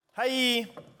Hi.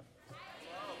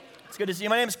 It's good to see you.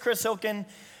 My name is Chris Hilkin.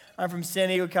 I'm from San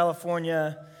Diego,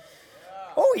 California.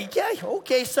 Oh, yeah,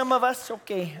 okay, some of us,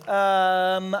 okay.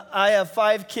 I have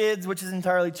 5 kids, which is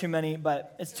entirely too many,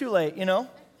 but it's too late, you know?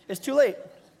 It's too late.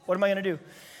 What am I going to do?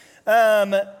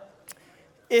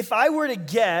 If I were to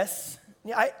guess,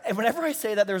 whenever I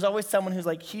say that, there's always someone who's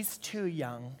like, he's too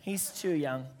young. He's too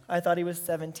young. I thought he was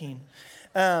 17,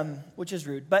 which is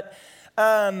rude. But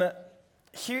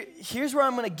here's where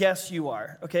I'm going to guess you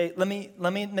are, okay? Let me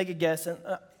make a guess.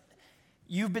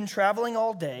 You've been traveling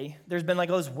all day. There's been like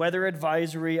all this weather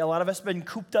advisory. A lot of us have been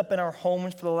cooped up in our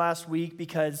homes for the last week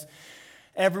because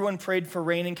everyone prayed for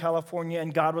rain in California,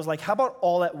 and God was like, how about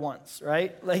all at once,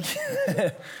 right? Like,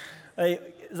 it's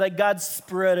like God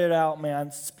spread it out,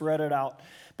 man, spread it out.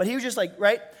 But he was just like,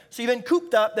 right? So you've been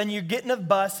cooped up, then you get in a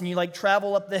bus and you like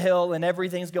travel up the hill and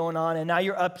everything's going on, and now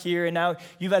you're up here and now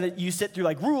you sit through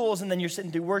like rules, and then you're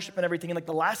sitting through worship and everything, and like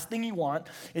the last thing you want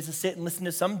is to sit and listen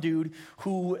to some dude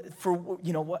who, for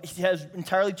you know what, he has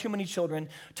entirely too many children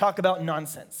talk about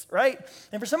nonsense, right?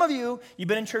 And for some of you, you've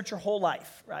been in church your whole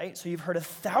life, right? So you've heard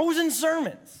 1,000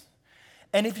 sermons.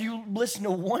 And if you listen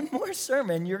to one more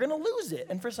sermon, you're going to lose it.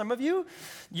 And for some of you,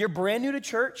 you're brand new to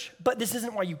church, but this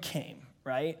isn't why you came,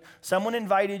 right? Someone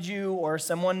invited you, or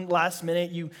someone last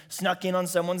minute, you snuck in on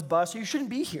someone's bus. You shouldn't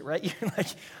be here, right? You're like,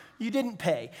 you didn't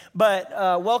pay. But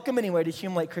welcome anyway to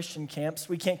Hume Lake Christian Camps.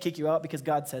 We can't kick you out because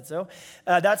God said so.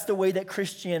 That's the way that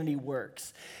Christianity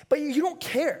works. But you don't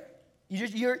care.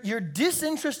 You're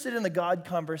disinterested in the God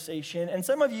conversation, and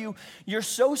some of you, you're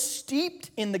so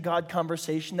steeped in the God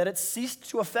conversation that it's ceased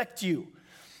to affect you.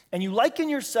 And you liken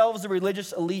yourselves the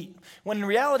religious elite, when in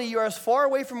reality you are as far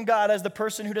away from God as the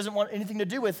person who doesn't want anything to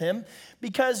do with him,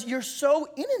 because you're so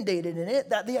inundated in it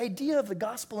that the idea of the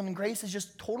gospel and grace is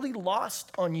just totally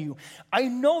lost on you. I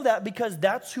know that because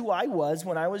that's who I was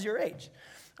when I was your age.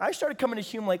 I started coming to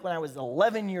Hume Lake when I was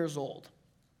 11 years old.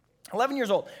 11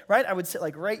 years old, right? I would sit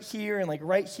like right here and like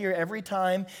right here every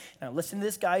time, and I would listen to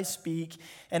this guy speak,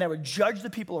 and I would judge the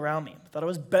people around me. I thought I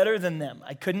was better than them.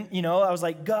 I couldn't, I was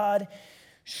like, God,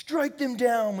 strike them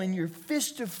down with your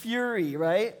fist of fury,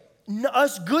 right?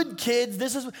 Us good kids,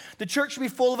 the church should be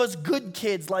full of us good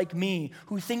kids like me,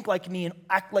 who think like me and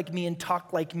act like me and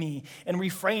talk like me and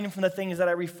refrain from the things that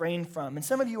I refrain from. And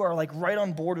some of you are like right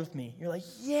on board with me. You're like,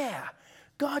 yeah,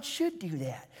 God should do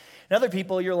that. And other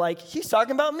people, you're like, he's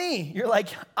talking about me. You're like,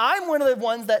 I'm one of the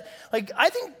ones that, like, I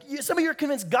think some of you are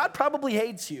convinced God probably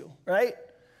hates you, right?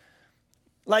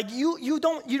 Like, you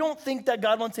don't think that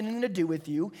God wants anything to do with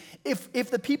you.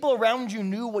 If the people around you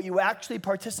knew what you actually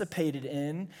participated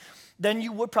in, then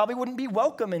you probably wouldn't be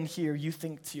welcome in here, you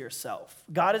think to yourself.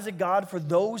 God is a God for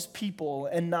those people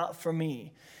and not for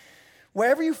me.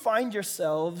 Wherever you find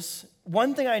yourselves,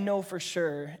 one thing I know for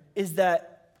sure is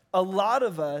that a lot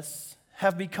of us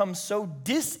have become so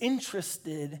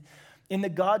disinterested in the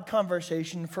God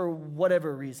conversation for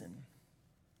whatever reason.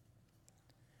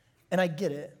 And I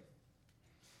get it.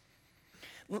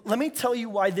 Let me tell you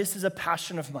why this is a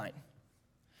passion of mine.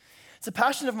 It's a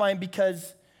passion of mine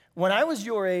because when I was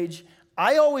your age,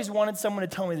 I always wanted someone to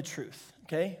tell me the truth,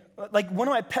 okay? Like one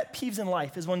of my pet peeves in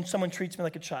life is when someone treats me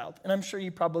like a child, and I'm sure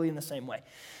you probably in the same way.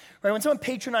 Right, when someone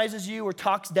patronizes you or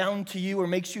talks down to you or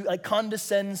makes you, like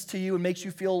condescends to you and makes you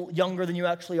feel younger than you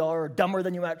actually are or dumber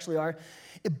than you actually are,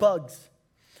 it bugs.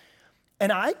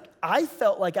 And I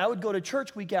felt like I would go to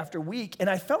church week after week, and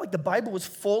I felt like the Bible was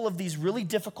full of these really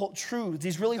difficult truths,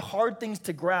 these really hard things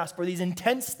to grasp or these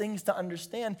intense things to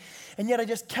understand, and yet I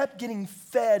just kept getting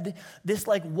fed this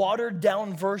like watered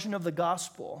down version of the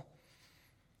gospel.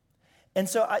 And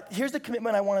so here's the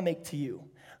commitment I want to make to you.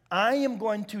 I am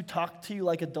going to talk to you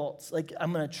like adults. Like,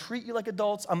 I'm going to treat you like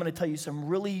adults. I'm going to tell you some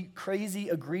really crazy,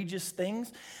 egregious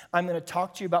things. I'm going to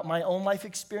talk to you about my own life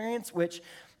experience, which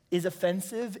is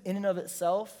offensive in and of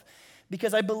itself,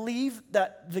 because I believe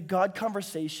that the God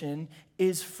conversation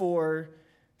is for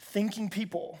thinking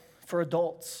people, for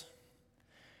adults.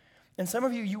 And some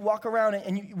of you walk around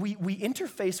and we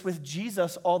interface with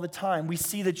Jesus all the time. We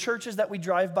see the churches that we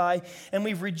drive by, and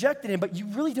we've rejected him, but you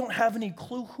really don't have any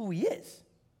clue who he is.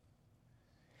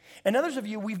 And others of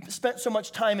you, we've spent so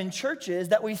much time in churches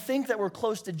that we think that we're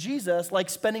close to Jesus, like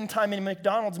spending time in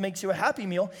McDonald's makes you a Happy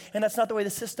Meal, and that's not the way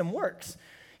the system works.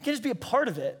 You can't just be a part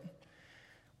of it.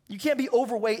 You can't be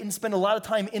overweight and spend a lot of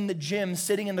time in the gym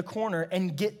sitting in the corner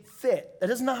and get fit.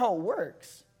 That is not how it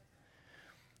works.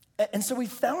 And so we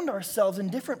found ourselves in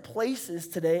different places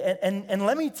today, and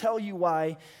let me tell you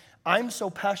why I'm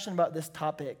so passionate about this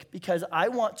topic, because I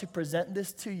want to present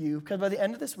this to you, because by the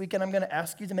end of this weekend, I'm going to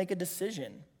ask you to make a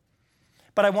decision.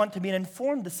 But I want it to be an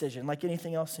informed decision like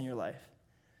anything else in your life.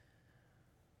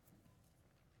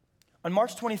 On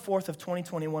March 24th of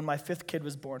 2021, my 5th kid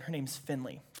was born. Her name's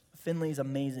Finley. Finley's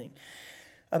amazing.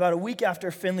 About a week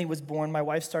after Finley was born, my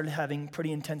wife started having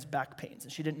pretty intense back pains,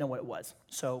 and she didn't know what it was.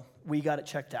 So we got it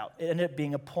checked out. It ended up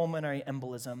being a pulmonary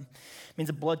embolism. It means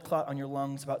a blood clot on your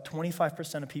lungs. About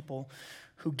 25% of people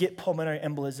who get pulmonary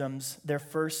embolisms, their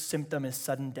first symptom is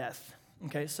sudden death.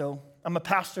 Okay, so I'm a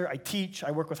pastor. I teach. I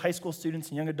work with high school students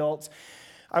and young adults.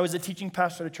 I was a teaching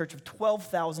pastor at a church of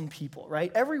 12,000 people,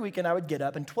 right? Every weekend I would get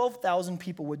up and 12,000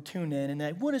 people would tune in and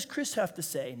they're like, what does Chris have to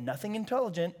say? Nothing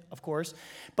intelligent, of course,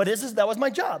 but that was my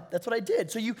job. That's what I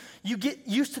did. So you get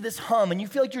used to this hum and you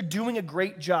feel like you're doing a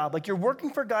great job, like you're working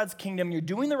for God's kingdom, you're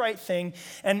doing the right thing,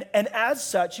 and as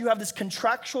such, you have this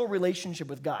contractual relationship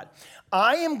with God.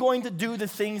 I am going to do the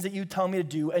things that you tell me to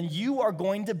do, and you are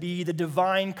going to be the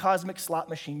divine cosmic slot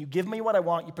machine. You give me what I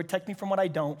want, you protect me from what I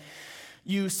don't.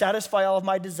 You satisfy all of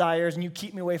my desires, and you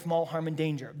keep me away from all harm and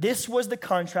danger. This was the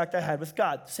contract I had with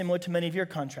God, similar to many of your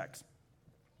contracts.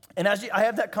 And as I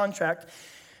have that contract,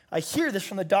 I hear this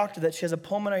from the doctor that she has a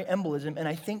pulmonary embolism, and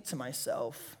I think to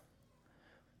myself,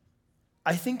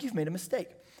 I think you've made a mistake,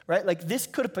 right? Like this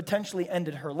could have potentially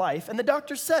ended her life. And the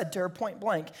doctor said to her point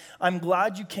blank, I'm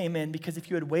glad you came in because if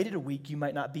you had waited a week, you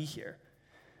might not be here.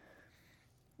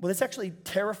 Well, this actually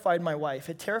terrified my wife.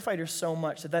 It terrified her so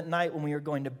much that night when we were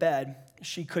going to bed,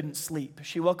 she couldn't sleep.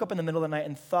 She woke up in the middle of the night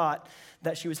and thought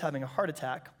that she was having a heart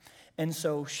attack. And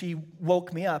so she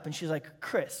woke me up and she's like,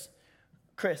 Chris,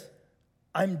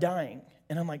 I'm dying.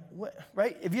 And I'm like, what,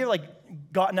 right? Have you ever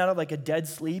gotten out of a dead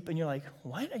sleep and you're like,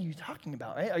 what are you talking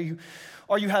about, right?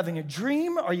 Are you having a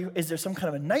dream? Is there some kind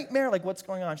of a nightmare? What's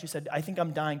going on? She said, I think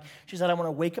I'm dying. She said, I want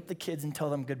to wake up the kids and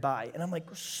tell them goodbye. And I'm like,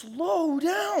 slow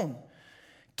down.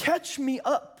 Catch me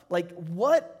up.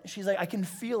 What? She's like, I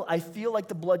feel like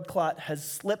the blood clot has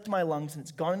slipped my lungs and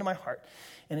it's gone into my heart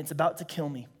and it's about to kill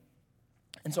me.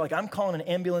 And so I'm calling an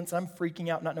ambulance. I'm freaking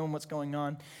out, not knowing what's going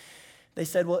on. They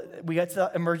said, well, we got to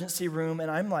the emergency room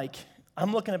and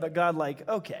I'm looking at God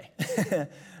okay,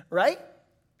 right?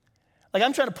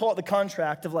 I'm trying to pull out the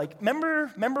contract of remember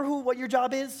what your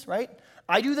job is, right?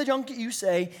 I do the junk that you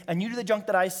say and you do the junk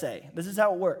that I say. This is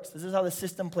how it works. This is how the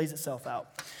system plays itself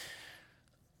out.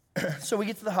 So we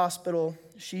get to the hospital,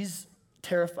 she's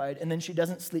terrified, and then she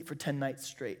doesn't sleep for 10 nights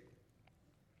straight.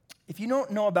 If you don't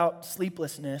know about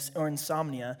sleeplessness or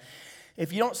insomnia,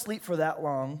 if you don't sleep for that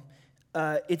long,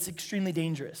 it's extremely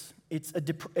dangerous. It's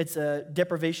a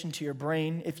deprivation to your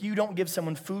brain. If you don't give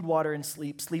someone food, water, and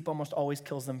sleep almost always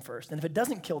kills them first. And if it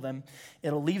doesn't kill them,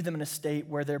 it'll leave them in a state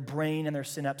where their brain and their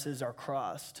synapses are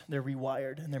crossed. They're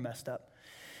rewired, and they're messed up.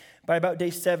 By about day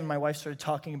 7, my wife started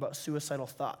talking about suicidal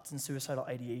thoughts and suicidal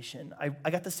ideation. I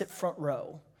got to sit front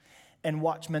row and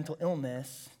watch mental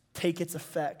illness take its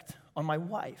effect on my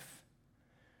wife.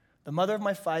 The mother of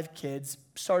my 5 kids,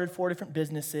 started 4 different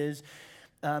businesses,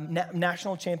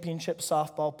 national championship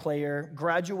softball player,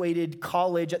 graduated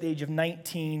college at the age of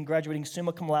 19, graduating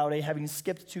summa cum laude, having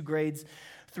skipped 2 grades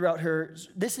throughout her.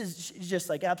 This is just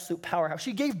absolute powerhouse.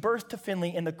 She gave birth to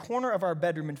Finley in the corner of our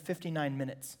bedroom in 59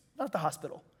 minutes, not at the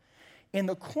hospital. In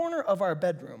the corner of our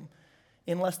bedroom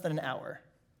in less than an hour.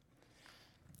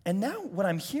 And now what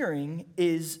I'm hearing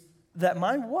is that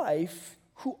my wife,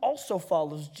 who also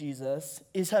follows Jesus,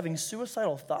 is having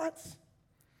suicidal thoughts.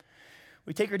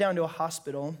 We take her down to a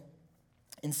hospital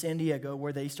in San Diego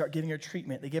where they start giving her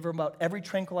treatment. They give her about every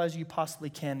tranquilizer you possibly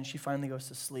can, and she finally goes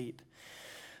to sleep.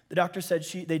 The doctor said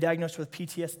they diagnosed her with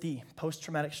PTSD,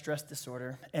 post-traumatic stress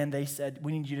disorder, and they said,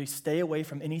 we need you to stay away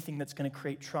from anything that's going to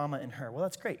create trauma in her. Well,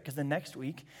 that's great, because the next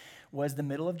week was the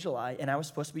middle of July, and I was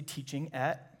supposed to be teaching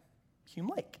at Hume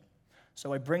Lake.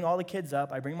 So I bring all the kids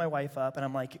up, I bring my wife up, and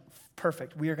I'm like,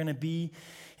 perfect. We are going to be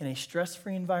in a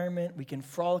stress-free environment. We can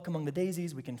frolic among the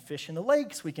daisies. We can fish in the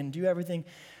lakes. We can do everything.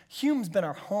 Hume's been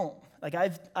our home.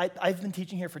 I've been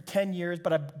teaching here for 10 years,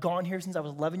 but I've gone here since I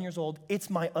was 11 years old. It's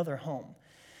my other home.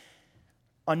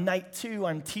 On night 2,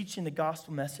 I'm teaching the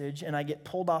gospel message, and I get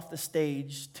pulled off the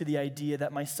stage to the idea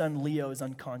that my son Leo is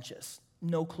unconscious.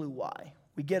 No clue why.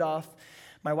 We get off.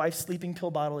 My wife's sleeping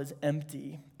pill bottle is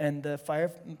empty, and the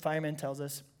fireman tells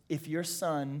us, if your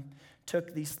son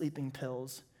took these sleeping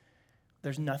pills,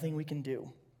 there's nothing we can do.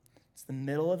 It's the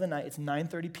middle of the night. It's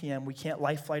 9:30 p.m. We can't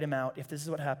life flight him out. If this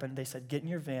is what happened, they said, get in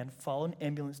your van, follow an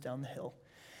ambulance down the hill.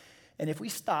 And if we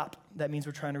stop, that means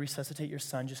we're trying to resuscitate your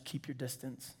son. Just keep your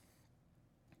distance.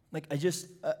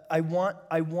 I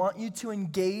want you to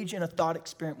engage in a thought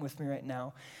experiment with me right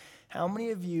now. How many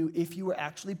of you, if you were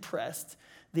actually pressed,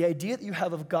 the idea that you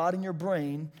have of God in your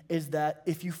brain is that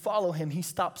if you follow him, he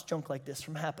stops junk like this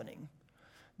from happening?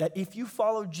 that if you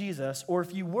follow Jesus, or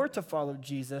if you were to follow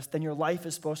Jesus, then your life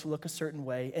is supposed to look a certain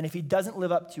way. And if he doesn't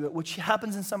live up to it, which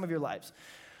happens in some of your lives,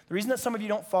 the reason that some of you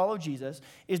don't follow Jesus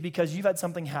is because you've had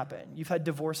something happen. You've had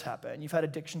divorce happen. You've had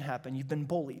addiction happen. You've been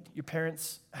bullied. Your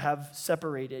parents have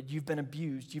separated. You've been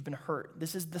abused. You've been hurt.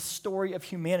 This is the story of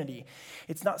humanity.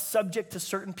 It's not subject to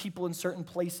certain people in certain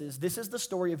places. This is the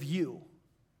story of you.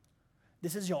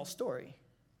 This is y'all's story.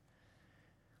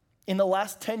 In the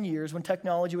last 10 years, when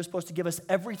technology was supposed to give us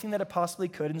everything that it possibly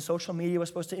could, and social media was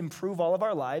supposed to improve all of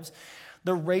our lives,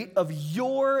 the rate of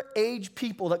your age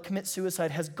people that commit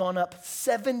suicide has gone up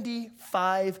 75%.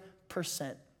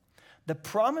 The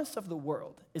promise of the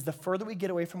world is the further we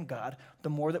get away from God, the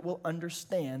more that we'll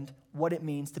understand what it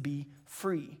means to be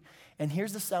free. And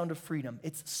here's the sound of freedom.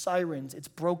 It's sirens, it's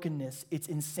brokenness, it's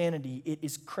insanity, it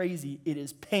is crazy, it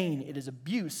is pain, it is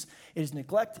abuse, it is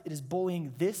neglect, it is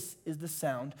bullying. This is the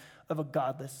sound of a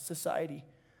godless society.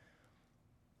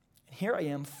 And here I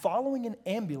am following an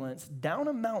ambulance down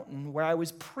a mountain where I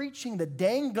was preaching the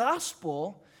dang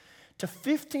gospel to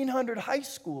 1,500 high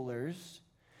schoolers,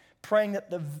 praying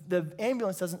that the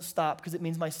ambulance doesn't stop because it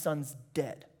means my son's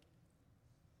dead.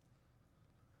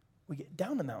 We get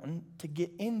down the mountain to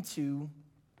get into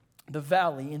the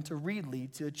valley, into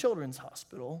Reedley, to a children's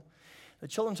hospital. The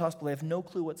children's hospital, they have no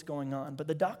clue what's going on. But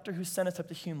the doctor who sent us up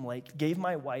to Hume Lake gave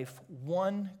my wife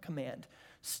one command: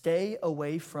 stay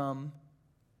away from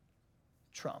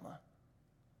trauma.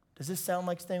 Does this sound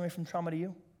like staying away from trauma to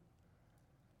you?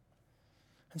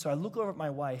 And so I look over at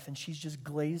my wife, and she's just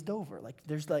glazed over. Like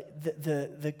there's like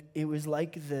it was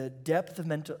like the depth of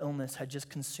mental illness had just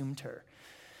consumed her.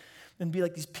 And be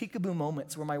like these peekaboo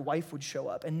moments where my wife would show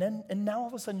up, and now all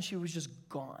of a sudden she was just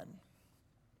gone.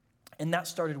 And that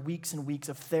started weeks and weeks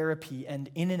of therapy and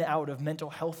in and out of mental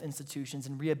health institutions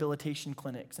and rehabilitation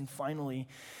clinics. And finally,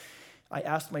 I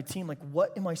asked my team, like,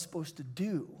 what am I supposed to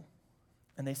do?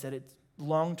 And they said, it's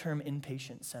long-term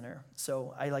inpatient center.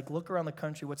 So I look around the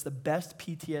country, what's the best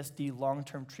PTSD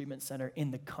long-term treatment center in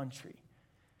the country?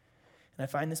 And I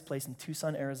find this place in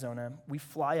Tucson, Arizona. We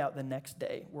fly out the next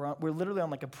day. We're literally on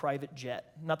like a private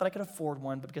jet. Not that I could afford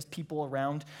one, but because people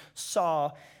around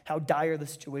saw how dire the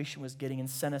situation was getting and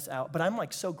sent us out. But I'm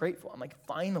like so grateful. I'm like,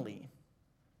 finally.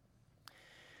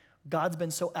 God's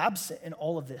been so absent in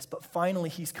all of this, but finally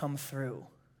he's come through,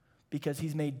 because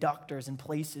he's made doctors and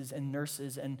places and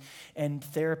nurses and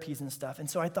therapies and stuff. And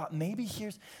so I thought maybe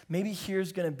here's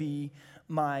going to be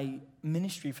my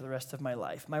ministry for the rest of my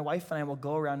life. My wife and I will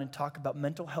go around and talk about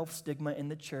mental health stigma in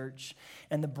the church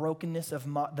and the brokenness of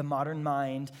the modern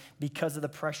mind because of the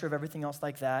pressure of everything else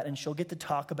like that. And she'll get to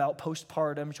talk about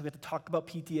postpartum. She'll get to talk about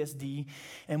PTSD.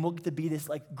 And we'll get to be this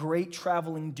like great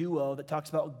traveling duo that talks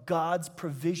about God's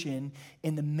provision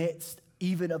in the midst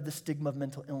even of the stigma of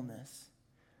mental illness.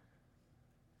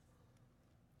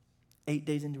 8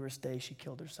 days into her stay, she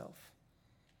killed herself.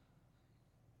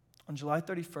 On July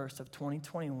 31st of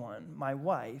 2021, my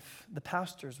wife, the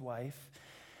pastor's wife,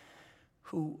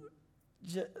 who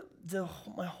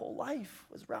my whole life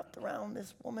was wrapped around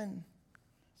this woman.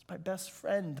 It's my best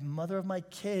friend, mother of my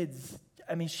kids.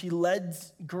 I mean, she led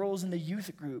girls in the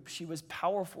youth group. She was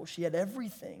powerful. She had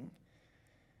everything.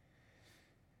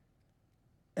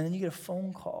 And then you get a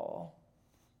phone call,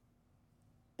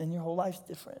 and your whole life's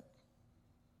different.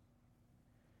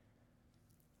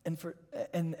 And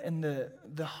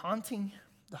the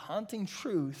haunting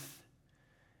truth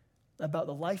about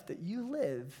the life that you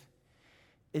live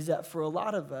is that for a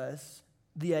lot of us,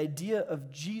 the idea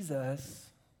of Jesus,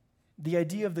 the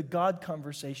idea of the God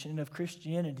conversation and of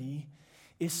Christianity,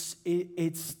 it's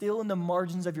still in the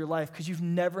margins of your life because you've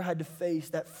never had to face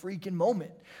that freaking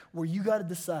moment where you got to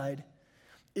decide,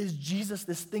 is Jesus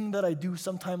this thing that I do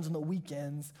sometimes on the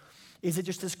weekends? Is it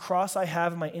just this cross I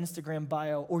have in my Instagram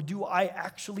bio, or do I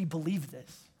actually believe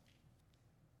this?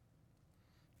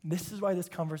 This is why this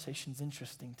conversation is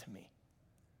interesting to me.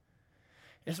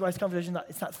 This is why this conversation,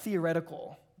 it's not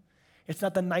theoretical. It's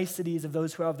not the niceties of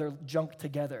those who have their junk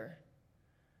together.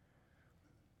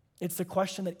 It's the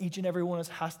question that each and every one of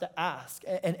us has to ask.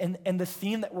 And the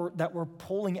theme that we're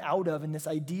pulling out of in this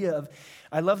idea of,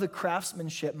 I love the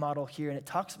craftsmanship model here, and it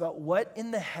talks about what in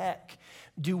the heck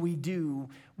do we do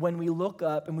when we look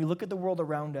up and we look at the world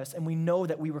around us and we know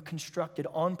that we were constructed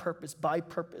on purpose, by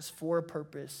purpose, for a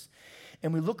purpose.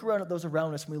 And we look around at those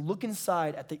around us and we look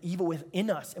inside at the evil within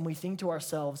us and we think to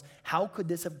ourselves, how could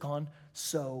this have gone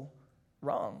so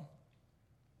wrong?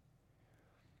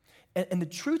 And the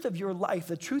truth of your life,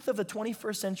 the truth of the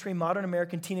 21st century modern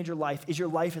American teenager life is your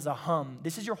life is a hum.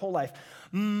 This is your whole life.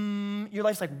 Your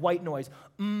life's like white noise.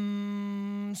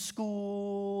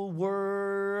 School,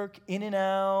 work, work, in and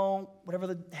out, whatever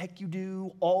the heck you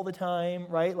do all the time,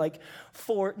 right? Like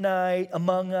Fortnite,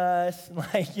 Among Us,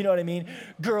 like, you know what I mean?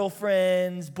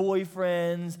 Girlfriends,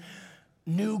 boyfriends,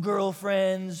 new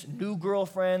girlfriends,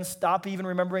 stop even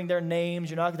remembering their names.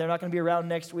 They're not going to be around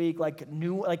next week.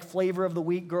 Like flavor of the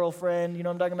week girlfriend, you know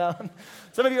what I'm talking about?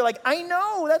 Some of you are like, I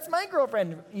know, that's my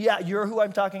girlfriend. Yeah, you're who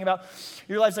I'm talking about.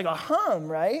 Your life's like a hum,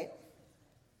 right?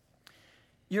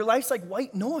 Your life's like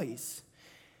white noise.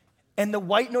 And the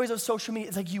white noise of social media,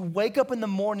 it's like you wake up in the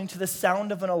morning to the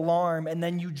sound of an alarm, and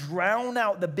then you drown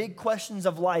out the big questions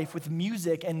of life with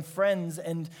music and friends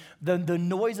and the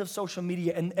noise of social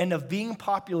media and of being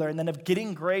popular, and then of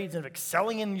getting grades and of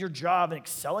excelling in your job and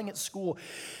excelling at school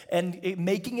and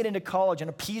making it into college and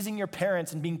appeasing your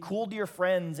parents and being cool to your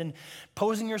friends and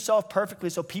posing yourself perfectly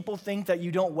so people think that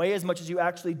you don't weigh as much as you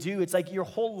actually do. It's like your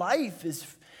whole life is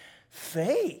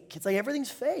fake. It's like everything's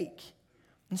fake.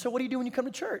 And so what do you do when you come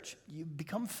to church? You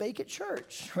become fake at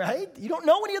church, right? You don't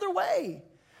know any other way.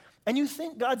 And you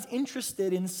think God's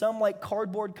interested in some like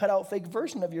cardboard cutout fake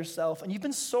version of yourself, and you've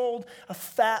been sold a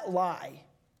fat lie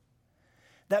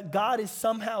that God is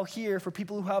somehow here for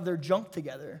people who have their junk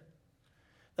together.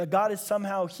 That God is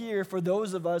somehow here for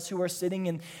those of us who are sitting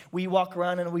and we walk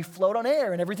around and we float on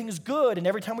air and everything is good, and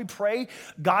every time we pray,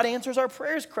 God answers our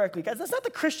prayers correctly. Guys, that's not the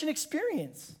Christian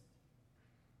experience.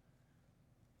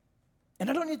 And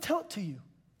I don't need to tell it to you.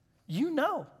 You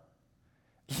know.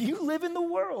 You live in the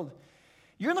world.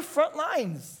 You're in the front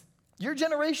lines. Your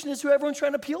generation is who everyone's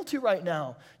trying to appeal to right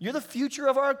now. You're the future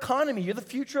of our economy. You're the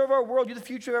future of our world. You're the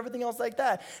future of everything else like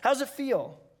that. How's it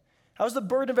feel? How's the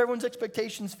burden of everyone's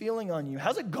expectations feeling on you?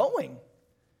 How's it going?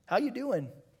 How you doing?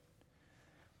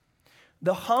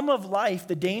 The hum of life,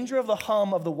 the danger of the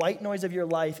hum of the white noise of your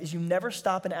life is you never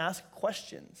stop and ask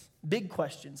questions, big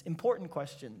questions, important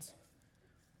questions.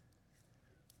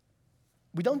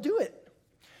 We don't do it.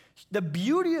 The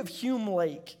beauty of Hume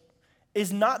Lake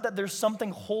is not that there's something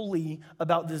holy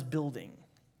about this building,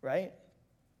 right?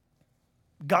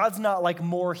 God's not like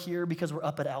more here because we're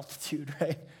up at altitude,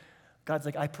 right? God's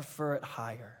like, I prefer it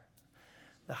higher.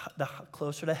 The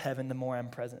closer to heaven, the more I'm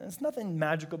present. There's nothing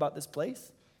magical about this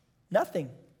place. Nothing.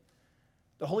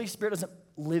 The Holy Spirit doesn't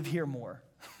live here more.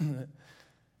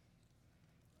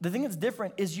 The thing that's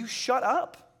different is you shut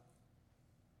up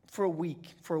for a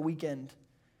week, for a weekend.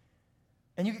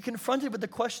 And you get confronted with the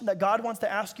question that God wants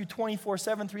to ask you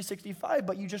 24/7, 365,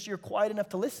 but you're quiet enough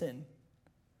to listen.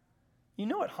 You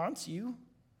know it haunts you.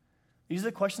 These are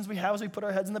the questions we have as we put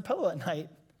our heads in the pillow at night.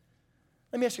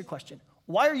 Let me ask you a question.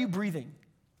 Why are you breathing?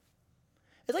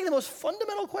 It's like the most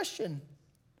fundamental question.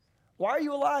 Why are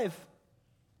you alive?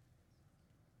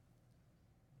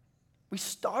 We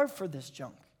starve for this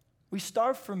junk. We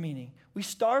starve for meaning. We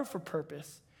starve for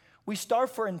purpose. We starve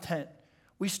for intent.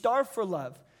 We starve for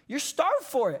love. You're starved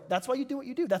for it. That's why you do what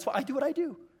you do. That's why I do what I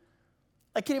do.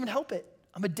 I can't even help it.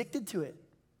 I'm addicted to it.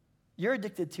 You're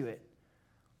addicted to it.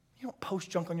 You don't post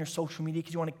junk on your social media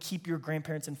because you want to keep your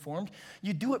grandparents informed.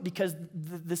 You do it because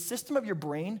the system of your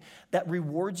brain that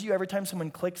rewards you every time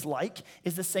someone clicks like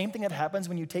is the same thing that happens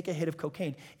when you take a hit of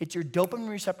cocaine. It's your dopamine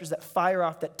receptors that fire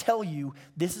off that tell you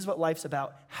this is what life's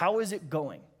about. How is it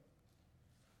going?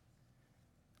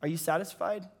 Are you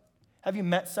satisfied? Have you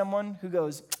met someone who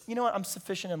goes, you know what, I'm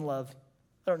sufficient in love.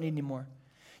 I don't need any more.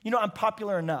 You know, I'm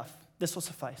popular enough. This will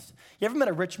suffice. You ever met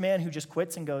a rich man who just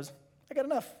quits and goes, I got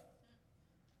enough?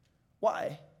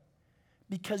 Why?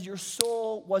 Because your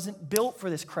soul wasn't built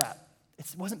for this crap.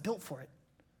 It wasn't built for it.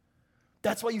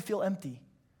 That's why you feel empty.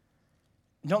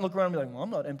 Don't look around and be like, well,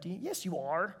 I'm not empty. Yes, you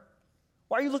are.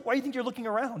 Why do you think you're looking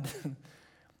around?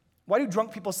 Why do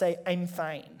drunk people say, I'm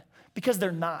fine? Because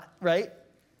they're not, right?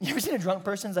 You ever seen a drunk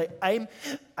person who's like,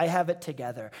 I have it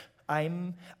together.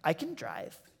 I can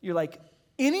drive. You're like,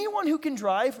 anyone who can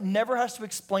drive never has to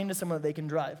explain to someone that they can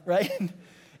drive, right?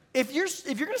 If you're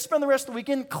going to spend the rest of the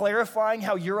weekend clarifying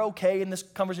how you're okay and this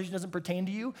conversation doesn't pertain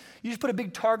to you, you just put a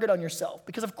big target on yourself,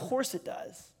 because of course it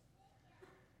does.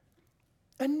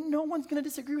 And no one's going to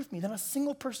disagree with me. Then a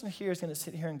single person here is going to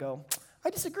sit here and go, I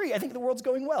disagree. I think the world's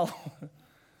going well.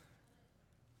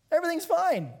 Everything's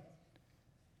fine.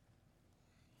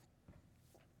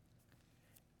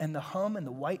 And the hum and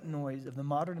the white noise of the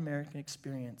modern American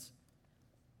experience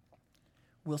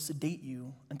will sedate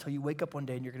you until you wake up one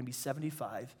day and you're going to be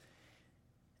 75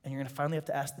 and you're going to finally have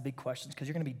to ask the big questions because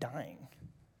you're going to be dying.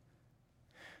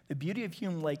 The beauty of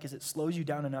Hume Lake is it slows you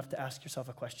down enough to ask yourself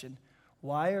a question.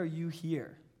 Why are you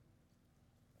here?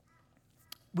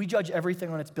 We judge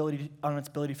everything on its ability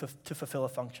to fulfill a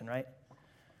function, right?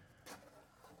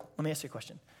 Let me ask you a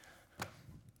question.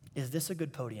 Is this a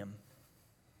good podium?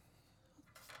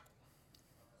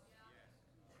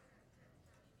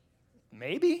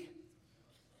 Maybe.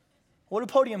 What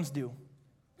do podiums do?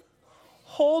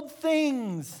 Hold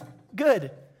things.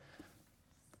 Good.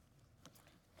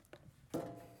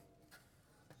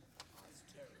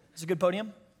 It's a good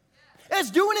podium.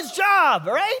 It's doing its job,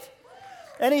 all right?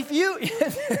 And if you,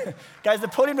 guys, the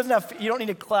podium doesn't have, you don't need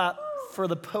to clap for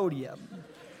the podium.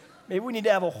 Maybe we need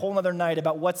to have a whole other night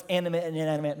about what's animate and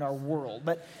inanimate in our world.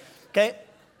 But, okay?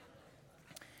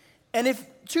 And if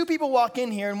two people walk in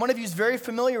here, and one of you is very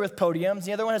familiar with podiums,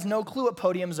 the other one has no clue what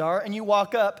podiums are, and you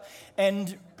walk up,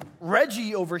 and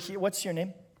Reggie over here, what's your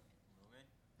name?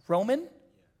 Roman?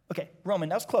 Okay, Roman,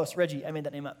 that was close. Reggie, I made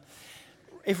that name up.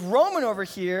 If Roman over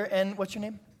here, and what's your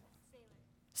name?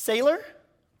 Sailor?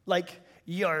 Like,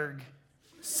 yarg.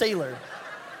 Sailor.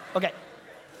 Okay.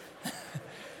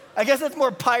 I guess that's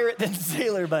more pirate than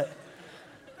sailor, but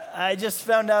I just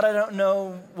found out I don't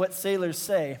know what sailors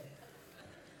say.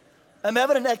 I'm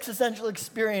having an existential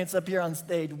experience up here on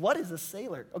stage. What is a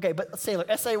sailor? Okay, but sailor,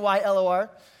 S-A-Y-L-O-R,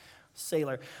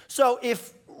 sailor. So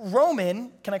if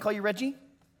Roman, can I call you Reggie?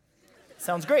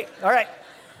 Sounds great. All right.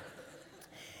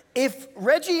 If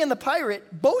Reggie and the pirate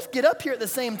both get up here at the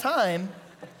same time,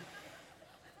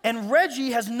 and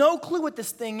Reggie has no clue what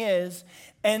this thing is,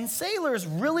 and Sailor's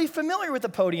really familiar with the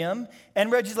podium,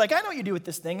 and Reggie's like, I know what you do with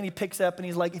this thing, and he picks up and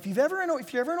he's like, if you're ever in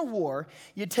a war,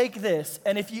 you take this,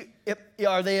 and if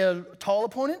are they a tall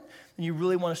opponent, then you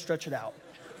really want to stretch it out.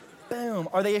 Boom.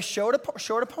 Are they a short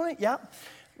opponent? Yeah.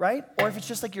 Right? Or if it's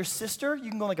just like your sister, you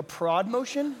can go like a prod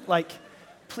motion, like,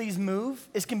 please move.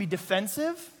 This can be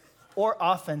defensive or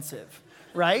offensive,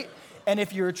 right? And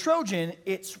if you're a Trojan,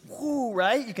 it's woo,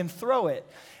 right? You can throw it.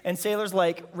 And Sailor's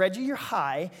like, Reggie, you're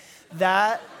high.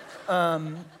 That,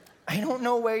 I don't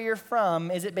know where you're from.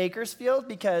 Is it Bakersfield?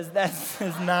 Because this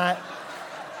is not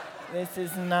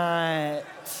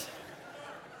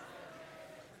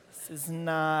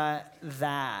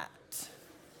that.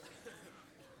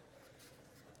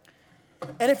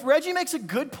 And if Reggie makes a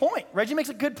good point,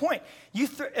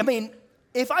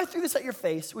 if I threw this at your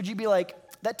face, would you be like,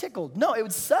 that tickled? No, it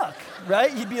would suck,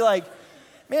 right? You'd be like,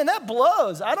 man, that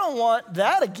blows. I don't want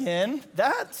that again.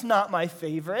 That's not my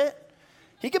favorite.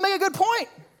 He can make a good point.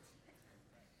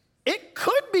 It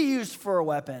could be used for a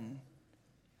weapon.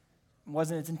 It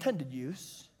wasn't its intended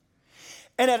use.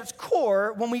 And at its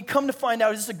core, when we come to find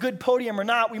out is this a good podium or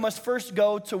not, we must first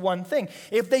go to one thing.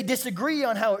 If they disagree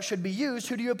on how it should be used,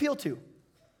 who do you appeal to?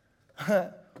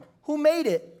 Who made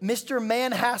it? Mr.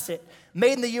 Manhasset.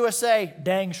 Made in the USA.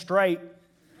 Dang straight.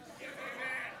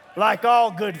 Like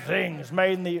all good things,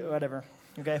 made in the, whatever,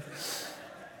 okay?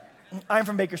 I'm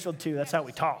from Bakersfield too, that's how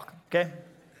we talk, okay?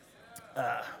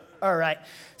 All right,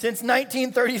 since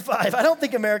 1935, I don't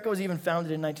think America was even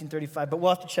founded in 1935, but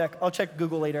we'll have to check. I'll check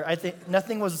Google later. I think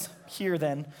nothing was here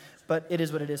then, but it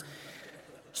is what it is.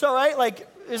 So, right, like,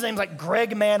 his name's like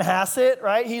Greg Manhasset,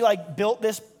 right? He like built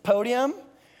this podium.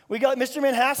 We got Mr.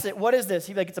 Manhasset, what is this?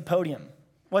 He's like, it's a podium.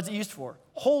 What's it used for?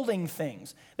 Holding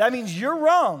things. That means you're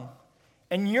wrong.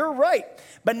 And you're right.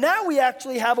 But now we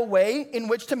actually have a way in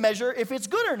which to measure if it's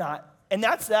good or not. And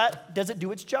that's that. Does it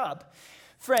do its job?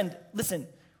 Friend, listen.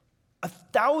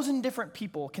 1,000 different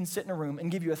people can sit in a room and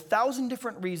give you 1,000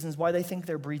 different reasons why they think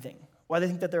they're breathing, why they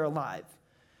think that they're alive.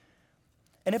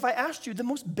 And if I asked you the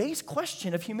most base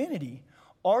question of humanity,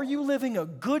 are you living a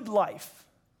good life?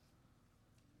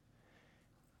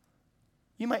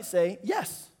 You might say,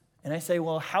 yes. And I say,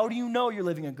 well, how do you know you're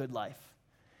living a good life?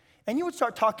 And you would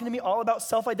start talking to me all about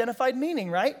self-identified meaning,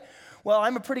 right? Well,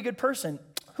 I'm a pretty good person.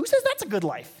 Who says that's a good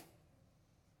life?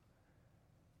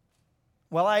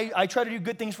 Well, I try to do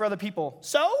good things for other people.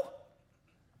 So?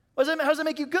 How does that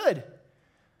make you good?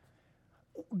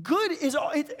 Good is,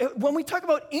 when we talk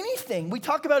about anything, we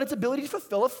talk about its ability to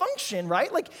fulfill a function,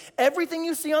 right? Like everything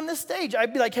you see on this stage,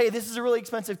 I'd be like, hey, this is a really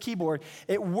expensive keyboard.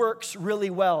 It works really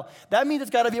well. That means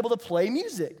it's got to be able to play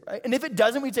music, right? And if it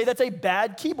doesn't, we'd say that's a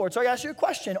bad keyboard. So I ask you a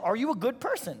question. Are you a good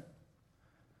person?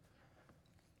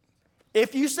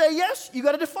 If you say yes, you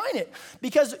got to define it.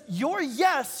 Because your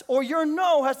yes or your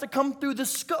no has to come through the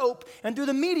scope and through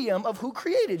the medium of who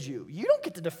created you. You don't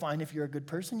get to define if you're a good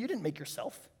person. You didn't make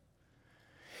yourself.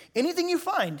 Anything you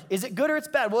find, is it good or it's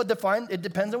bad? Well, it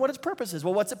depends on what its purpose is.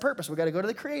 Well, what's its purpose? We got to go to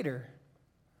the Creator.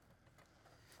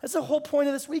 That's the whole point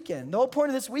of this weekend. The whole point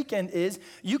of this weekend is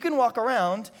you can walk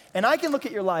around and I can look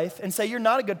at your life and say you're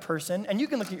not a good person, and you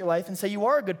can look at your life and say you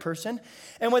are a good person,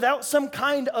 and without some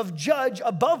kind of judge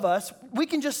above us, we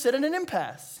can just sit in an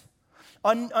impasse.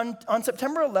 On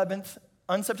September 11th,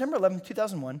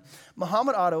 2001,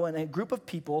 Muhammad Atta and a group of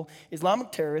people,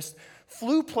 Islamic terrorists,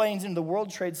 flew planes into the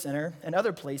World Trade Center and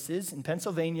other places in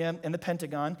Pennsylvania and the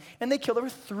Pentagon, and they killed over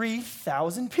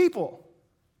 3,000 people.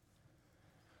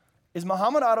 Is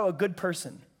Muhammad Otto a good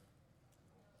person?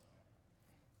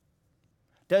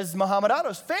 Does Muhammad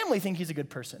Otto's family think he's a good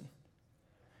person?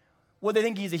 Would they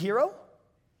think he's a hero?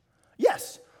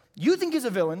 Yes. You think he's a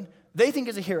villain. They think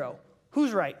he's a hero.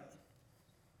 Who's right?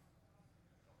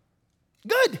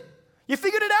 Good. You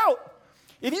figured it out.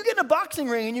 If you get in a boxing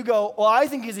ring and you go, well, I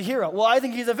think he's a hero. Well, I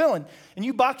think he's a villain. And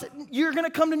you box it, you're going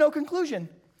to come to no conclusion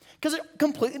because it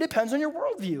completely depends on your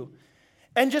worldview.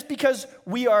 And just because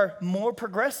we are more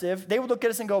progressive, they would look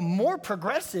at us and go, more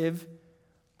progressive?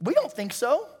 We don't think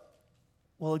so.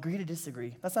 Well, agree to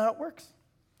disagree. That's not how it works.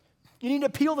 You need to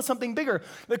appeal to something bigger.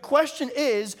 The question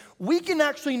is, we can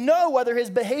actually know whether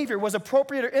his behavior was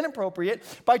appropriate or inappropriate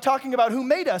by talking about who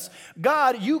made us.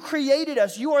 God, you created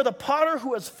us. You are the potter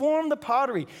who has formed the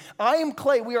pottery. I am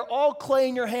clay. We are all clay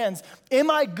in your hands.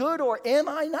 Am I good or am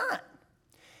I not?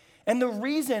 And the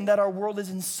reason that our world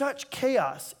is in such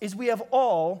chaos is we have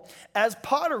all, as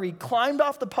pottery, climbed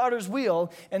off the potter's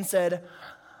wheel and said,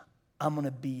 I'm going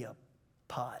to be a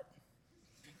pot.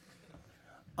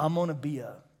 I'm going to be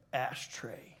a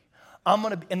ashtray.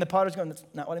 And the potter's going, that's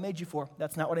not what I made you for.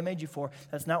 That's not what I made you for.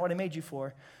 That's not what I made you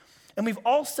for. And we've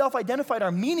all self-identified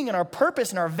our meaning and our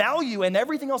purpose and our value and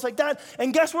everything else like that.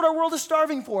 And guess what our world is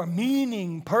starving for?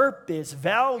 Meaning, purpose,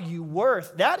 value,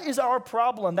 worth. That is our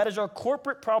problem. That is our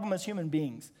corporate problem as human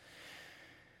beings.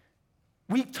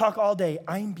 We talk all day,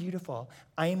 I'm beautiful,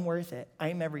 I am worth it, I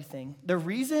am everything. The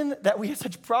reason that we have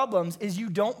such problems is you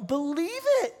don't believe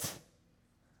it.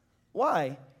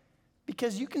 Why?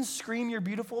 Because you can scream you're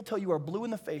beautiful till you are blue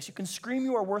in the face. You can scream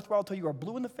you are worthwhile till you are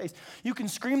blue in the face. You can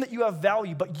scream that you have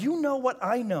value, but you know what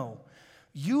I know.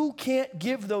 You can't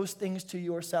give those things to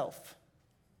yourself.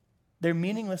 They're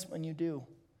meaningless when you do.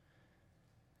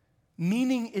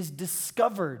 Meaning is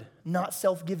discovered, not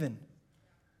self-given.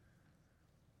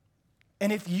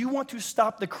 And if you want to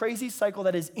stop the crazy cycle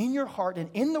that is in your heart and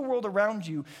in the world around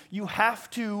you, you have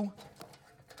to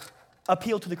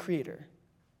appeal to the Creator.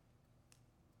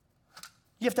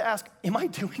 You have to ask, am I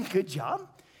doing a good job?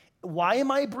 Why am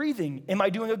I breathing? Am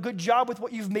I doing a good job with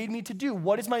what you've made me to do?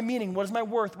 What is my meaning? What is my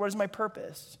worth? What is my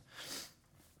purpose?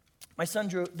 My son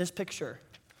drew this picture.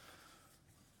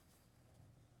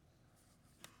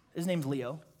 His name's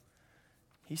Leo.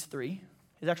 He's 3.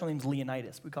 His actual name's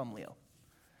Leonidas. We call him Leo.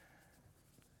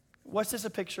 What's this a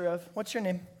picture of? What's your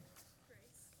name?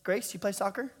 Grace. Grace, you play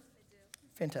soccer? I do.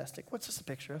 Fantastic. What's this a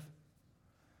picture of?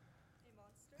 A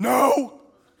monster. No!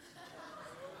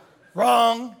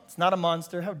 Wrong. It's not a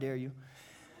monster. How dare you?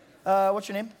 What's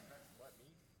your name?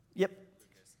 Yep.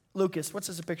 Lucas. What's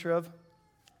this a picture of?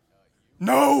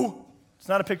 No! It's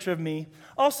not a picture of me.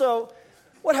 Also,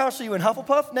 what house are you in?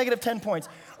 Hufflepuff? Negative 10 points.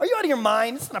 Are you out of your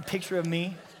mind? It's not a picture of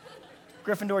me.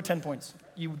 Gryffindor, 10 points.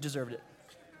 You deserved it.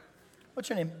 What's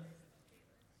your name?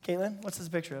 Caitlin? What's this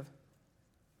a picture of?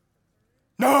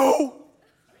 No!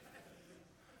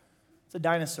 It's a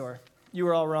dinosaur. You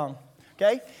were all wrong.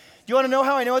 Okay? Do you want to know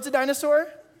how I know it's a dinosaur?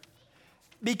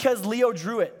 Because Leo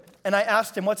drew it. And I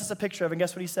asked him, what's this a picture of? And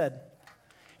guess what he said?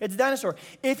 It's a dinosaur.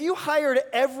 If you hired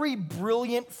every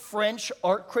brilliant French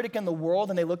art critic in the world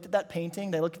and they looked at that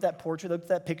painting, they looked at that portrait, they looked at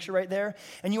that picture right there,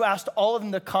 and you asked all of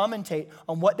them to commentate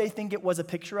on what they think it was a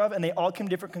picture of, and they all came to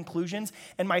different conclusions,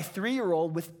 and my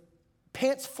 3-year-old with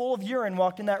pants full of urine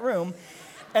walked in that room,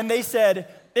 and they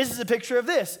said, this is a picture of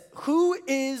this. Who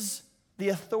is the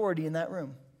authority in that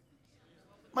room?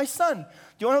 My son. Do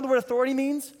you want to know what authority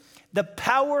means? The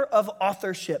power of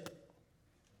authorship.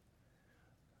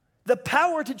 The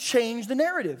power to change the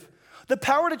narrative. The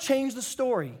power to change the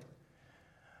story.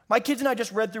 My kids and I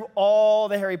just read through all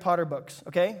the Harry Potter books,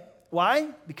 okay? Why?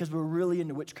 Because we're really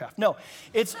into witchcraft. No,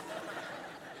 it's,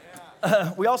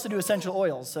 we also do essential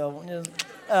oils, so,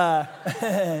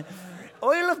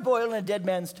 oil of boil in a dead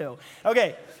man's toe.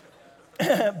 Okay,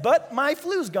 but my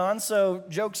flu's gone, so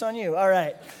joke's on you. All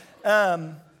right.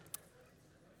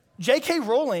 J.K.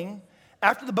 Rowling,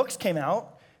 after the books came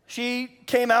out, she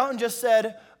came out and just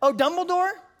said, oh,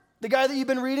 Dumbledore, the guy that you've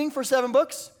been reading for 7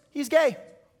 books, he's gay.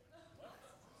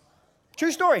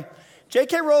 True story.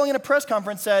 J.K. Rowling in a press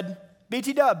conference said,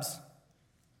 BT dubs,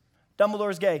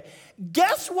 Dumbledore's gay.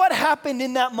 Guess what happened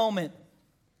in that moment?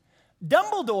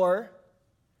 Dumbledore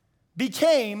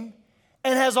became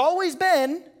and has always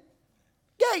been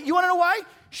gay. You want to know why?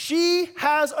 She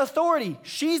has authority.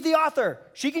 She's the author.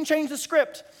 She can change the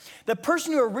script. The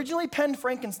person who originally penned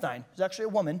Frankenstein, who's actually a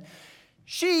woman,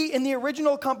 she, in the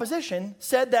original composition,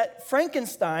 said that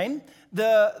Frankenstein,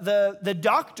 the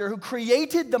doctor who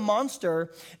created the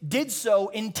monster, did so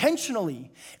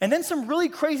intentionally. And then some really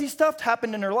crazy stuff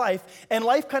happened in her life, and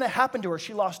life kind of happened to her.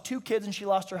 She lost 2 kids and she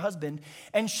lost her husband,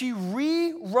 and she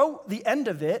rewrote the end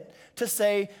of it to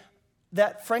say,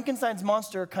 that Frankenstein's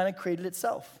monster kind of created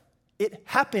itself. It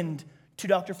happened to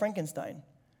Dr. Frankenstein.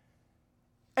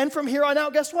 And from here on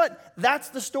out, guess what? That's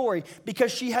the story,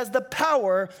 because she has the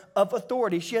power of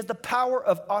authority. She has the power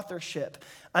of authorship.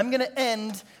 I'm going to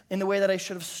end in the way that I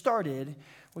should have started,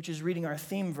 which is reading our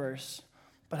theme verse.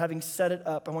 But having set it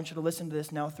up, I want you to listen to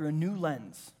this now through a new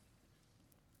lens.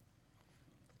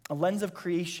 A lens of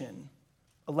creation,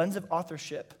 a lens of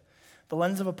authorship, the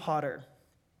lens of a potter,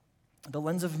 the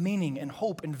lens of meaning and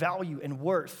hope and value and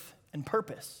worth and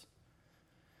purpose.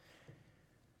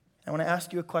 I want to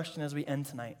ask you a question as we end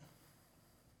tonight.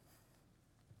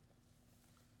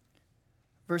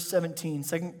 Verse 17,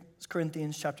 2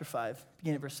 Corinthians chapter 5,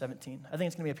 beginning at verse 17. I think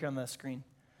it's going to be up here on the screen.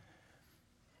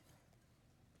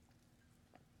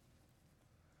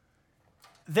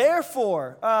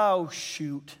 Therefore, oh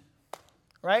shoot,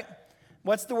 right?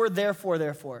 What's the word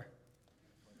therefore?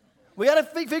 We got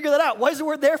to figure that out. What is the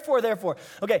word therefore?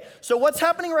 Okay, so what's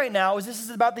happening right now is this is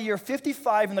about the year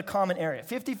 55 in the common area,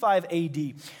 55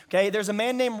 AD. Okay, there's a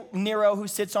man named Nero who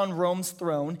sits on Rome's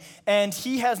throne, and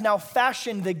he has now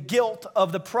fashioned the guilt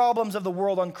of the problems of the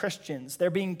world on Christians. They're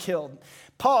being killed.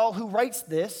 Paul, who writes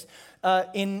this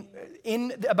in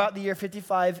about the year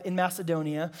 55 in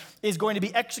Macedonia, is going to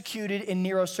be executed in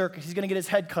Nero's circus. He's going to get his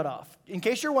head cut off. In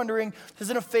case you're wondering, this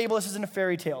isn't a fable, this isn't a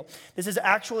fairy tale. This is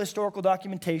actual historical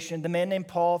documentation. The man named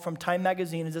Paul from Time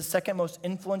magazine is the second most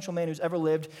influential man who's ever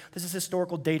lived. This is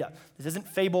historical data. This isn't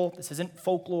fable, this isn't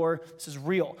folklore, this is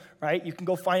real, right? You can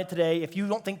go find it today. If you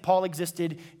don't think Paul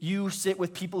existed, you sit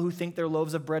with people who think they're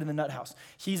loaves of bread in the nut house.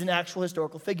 He's an actual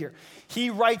historical figure. He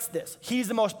writes this. He's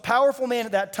the most powerful man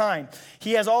at that time.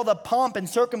 He has all the pomp and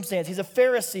circumstance. He's a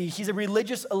Pharisee. He's a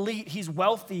religious elite. He's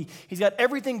wealthy. He's got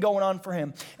everything going on for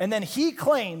him. And then he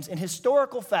claims in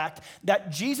historical fact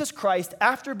that Jesus Christ,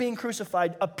 after being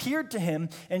crucified, appeared to him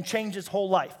and changed his whole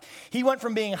life. He went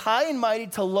from being high and mighty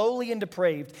to lowly and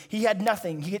depraved. He had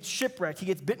nothing. He gets shipwrecked. He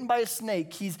gets bitten by a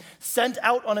snake. He's sent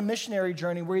out on a missionary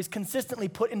journey where he's consistently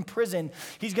put in prison.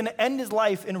 He's going to end his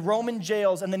life in Roman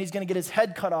jails, and then he's going to get his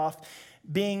head cut off.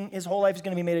 His whole life is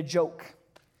going to be made a joke.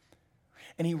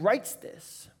 And he writes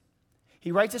this.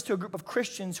 He writes this to a group of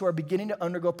Christians who are beginning to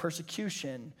undergo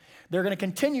persecution. They're going to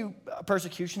continue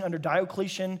persecution under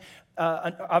Diocletian,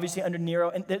 obviously under Nero,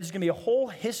 and there's going to be a whole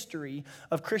history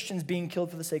of Christians being killed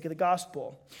for the sake of the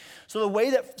gospel. So the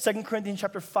way that 2 Corinthians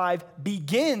chapter 5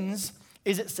 begins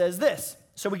is it says this,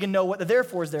 so we can know what the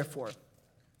therefore is there for.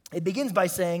 It begins by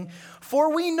saying,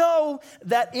 for we know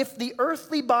that if the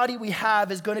earthly body we have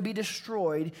is going to be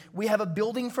destroyed, we have a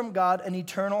building from God, an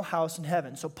eternal house in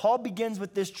heaven. So Paul begins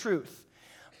with this truth.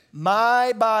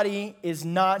 My body is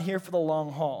not here for the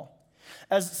long haul.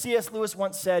 As C.S. Lewis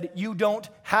once said, you don't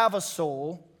have a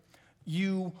soul,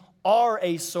 you are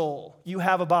a soul. You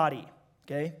have a body,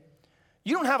 okay?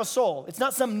 You don't have a soul. It's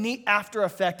not some neat after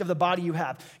effect of the body you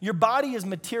have. Your body is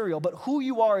material, but who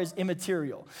you are is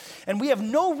immaterial. And we have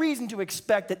no reason to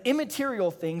expect that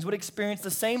immaterial things would experience the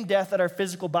same death that our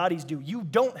physical bodies do. You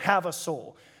don't have a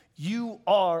soul. You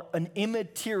are an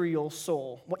immaterial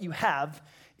soul. What you have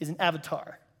is an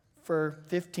avatar for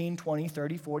 15, 20,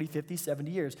 30, 40, 50,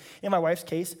 70 years. In my wife's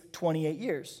case, 28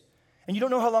 years. And you don't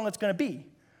know how long it's going to be.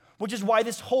 Which is why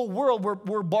this whole world,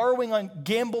 we're borrowing on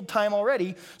gambled time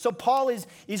already. So Paul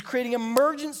is creating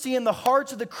emergency in the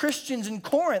hearts of the Christians in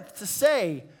Corinth to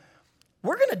say,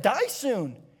 we're going to die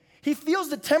soon. He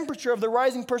feels the temperature of the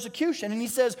rising persecution, and he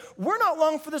says, we're not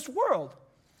long for this world.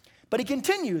 But he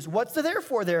continues, what's the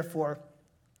therefore?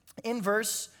 In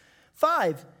verse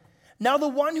 5, now the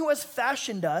one who has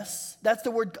fashioned us, that's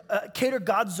the word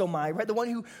katergazomai, right? The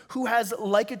one who has,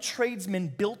 like a tradesman,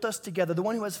 built us together. The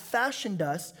one who has fashioned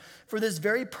us for this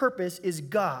very purpose is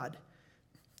God.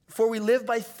 For we live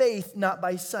by faith, not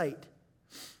by sight.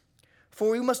 For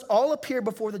we must all appear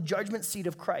before the judgment seat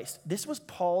of Christ. This was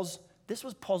Paul's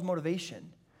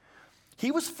motivation. He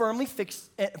was firmly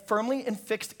and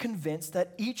fixed convinced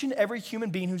that each and every human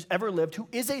being who's ever lived, who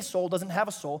is a soul, doesn't have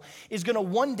a soul, is going to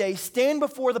one day stand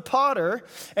before the potter,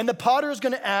 and the potter is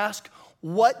going to ask,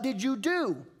 what did you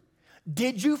do?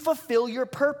 Did you fulfill your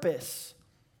purpose?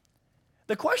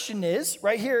 The question is,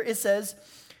 right here, it says,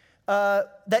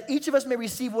 that each of us may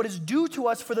receive what is due to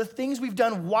us for the things we've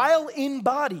done while in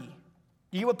body.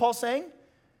 You hear what Paul's saying?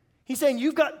 He's saying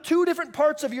you've got two different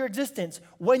parts of your existence.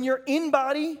 When you're in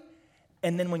body,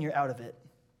 and then when you're out of it.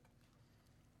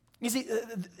 You see,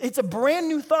 it's a brand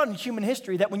new thought in human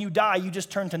history that when you die, you just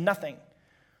turn to nothing.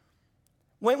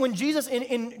 When Jesus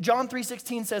in John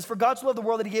 3:16 says, for God so loved the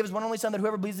world that he gave his one only son, that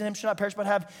whoever believes in him should not perish but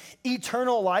have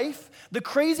eternal life, the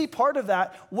crazy part of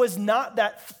that was not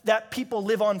that people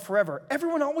live on forever.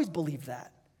 Everyone always believed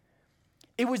that.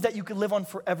 It was that you could live on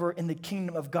forever in the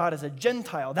kingdom of God as a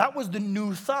Gentile. That was the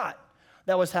new thought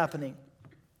that was happening.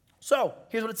 So,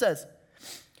 here's what it says.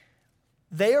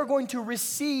 They are going to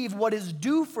receive what is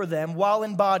due for them while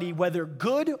in body, whether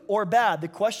good or bad. The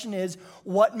question is,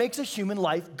 what makes a human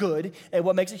life good and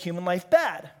what makes a human life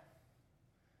bad?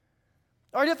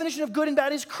 Our definition of good and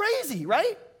bad is crazy,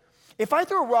 right? If I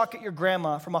throw a rock at your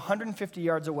grandma from 150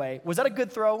 yards away, was that a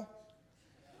good throw?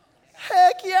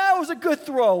 Heck yeah, it was a good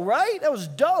throw, right? That was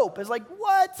dope. It's like,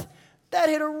 what? That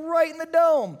hit her right in the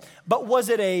dome. But was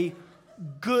it a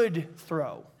good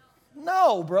throw?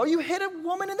 No, bro, you hit a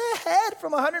woman in the head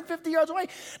from 150 yards away.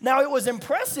 Now, it was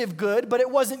impressive good, but it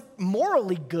wasn't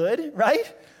morally good,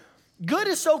 right? Good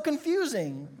is so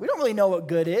confusing. We don't really know what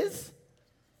good is.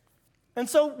 And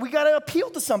so we got to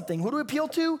appeal to something. Who do we appeal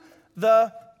to?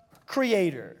 The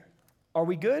Creator. Are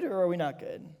we good or are we not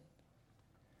good?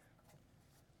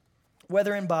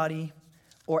 Whether in body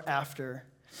or after.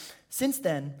 Since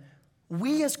then,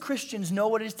 we as Christians know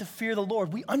what it is to fear the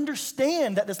Lord. We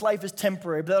understand that this life is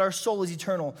temporary, but that our soul is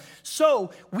eternal.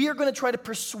 So we are going to try to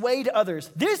persuade others.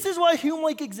 This is why Hume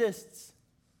Lake exists.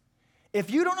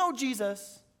 If you don't know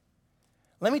Jesus,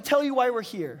 let me tell you why we're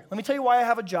here. Let me tell you why I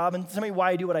have a job and tell me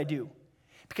why I do what I do.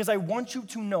 Because I want you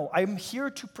to know I'm here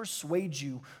to persuade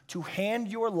you to hand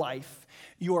your life,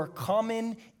 your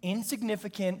common,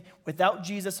 insignificant, without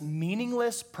Jesus,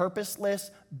 meaningless, purposeless,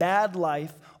 bad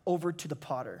life over to the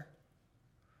potter.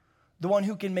 The one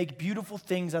who can make beautiful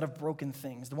things out of broken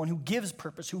things. The one who gives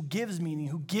purpose, who gives meaning,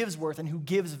 who gives worth, and who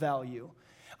gives value.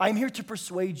 I'm here to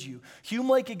persuade you. Hume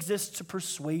Lake exists to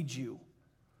persuade you.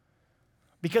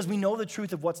 Because we know the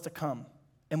truth of what's to come.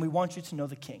 And we want you to know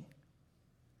the King.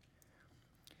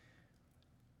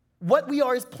 What we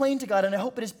are is plain to God, and I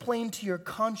hope it is plain to your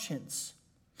conscience.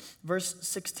 Verse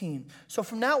 16. So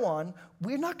from now on,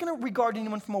 we're not going to regard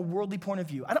anyone from a worldly point of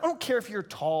view. I don't care if you're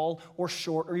tall or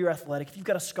short or you're athletic, if you've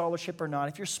got a scholarship or not,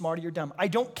 if you're smart or you're dumb. I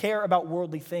don't care about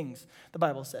worldly things, the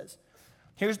Bible says.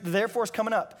 Here's the therefore is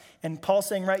coming up. And Paul's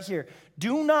saying right here,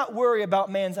 do not worry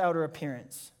about man's outer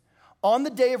appearance. On the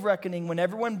day of reckoning, when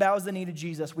everyone bows the knee to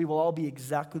Jesus, we will all be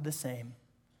exactly the same.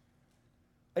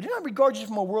 I do not regard you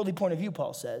from a worldly point of view,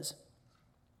 Paul says.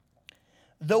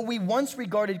 Though we once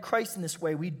regarded Christ in this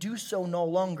way, we do so no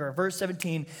longer. Verse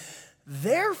 17,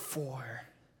 therefore,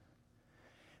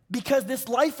 because this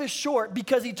life is short,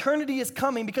 because eternity is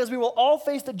coming, because we will all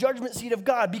face the judgment seat of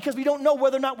God, because we don't know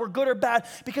whether or not we're good or bad,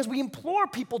 because we implore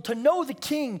people to know the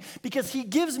King, because he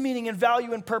gives meaning and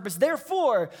value and purpose.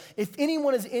 Therefore, if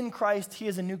anyone is in Christ, he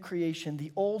is a new creation.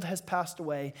 The old has passed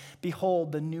away.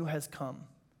 Behold, the new has come.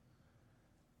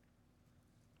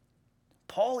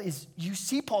 You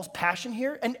see Paul's passion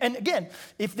here? And again,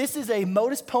 if this is a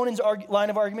modus ponens line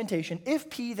of argumentation, if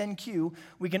P, then Q,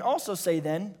 we can also say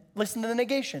then, listen to the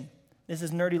negation. This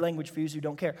is nerdy language for you who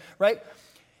don't care, right?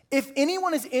 If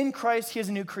anyone is in Christ, he is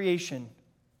a new creation.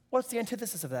 What's the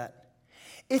antithesis of that?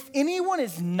 If anyone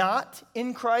is not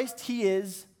in Christ, he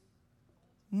is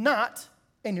not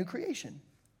a new creation.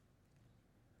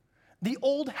 The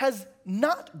old has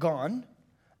not gone,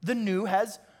 the new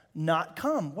has not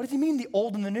come. What does he mean, the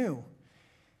old and the new?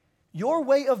 Your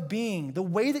way of being, the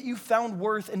way that you found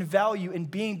worth and value in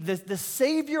being the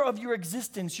savior of your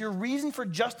existence, your reason for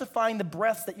justifying the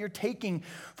breaths that you're taking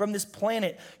from this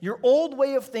planet, your old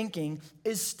way of thinking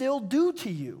is still due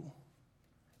to you.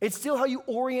 It's still how you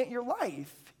orient your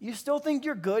life. You still think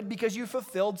you're good because you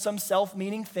fulfilled some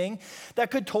self-meaning thing that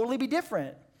could totally be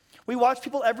different. We watch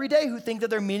people every day who think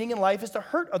that their meaning in life is to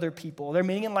hurt other people. Their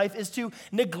meaning in life is to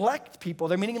neglect people.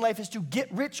 Their meaning in life is to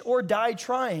get rich or die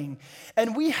trying.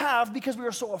 And we have, because we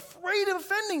are so afraid of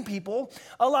offending people,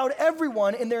 allowed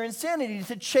everyone in their insanity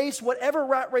to chase whatever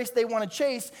rat race they want to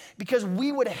chase because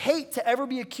we would hate to ever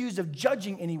be accused of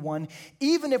judging anyone,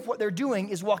 even if what they're doing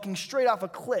is walking straight off a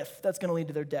cliff that's going to lead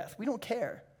to their death. We don't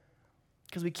care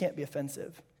because we can't be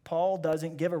offensive. Paul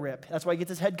doesn't give a rip. That's why he gets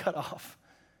his head cut off.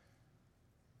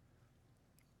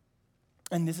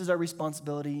 And this is our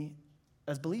responsibility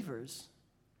as believers.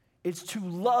 It's to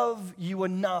love you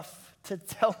enough to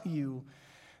tell you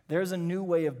there's a new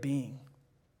way of being.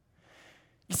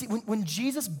 You see, when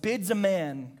Jesus bids a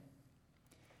man,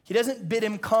 he doesn't bid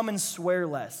him come and swear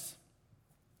less,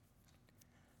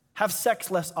 have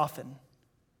sex less often.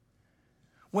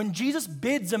 When Jesus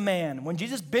bids a man, when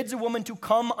Jesus bids a woman to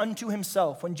come unto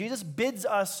himself, when Jesus bids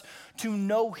us to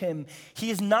know him,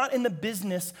 he is not in the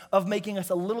business of making us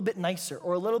a little bit nicer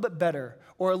or a little bit better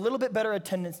or a little bit better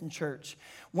attendance in church.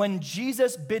 When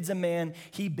Jesus bids a man,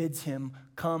 he bids him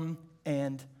come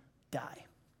and die.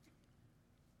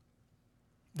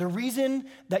 The reason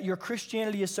that your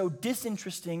Christianity is so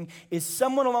disinteresting is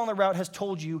someone along the route has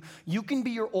told you you can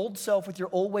be your old self with your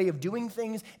old way of doing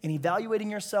things and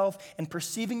evaluating yourself and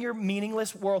perceiving your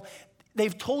meaningless world.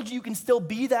 They've told you can still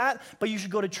be that, but you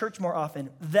should go to church more often.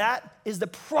 That is the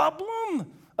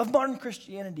problem of modern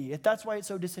Christianity. If that's why it's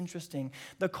so disinteresting.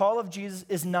 The call of Jesus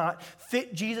is not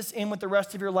fit Jesus in with the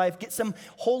rest of your life, get some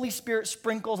Holy Spirit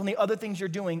sprinkles on the other things you're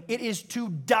doing. It is to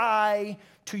die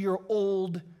to your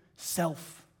old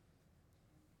self.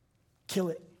 Kill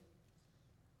it.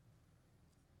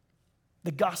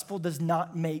 The gospel does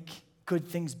not make good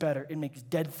things better. It makes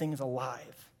dead things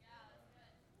alive.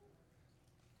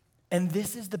 And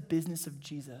this is the business of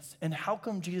Jesus. And how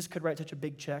come Jesus could write such a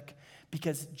big check?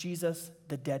 Because Jesus,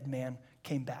 the dead man,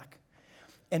 came back.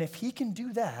 And if he can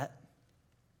do that,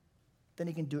 then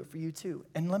he can do it for you too.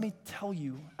 And let me tell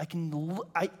you,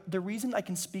 the reason I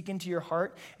can speak into your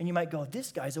heart, and you might go,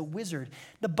 this guy's a wizard.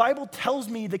 The Bible tells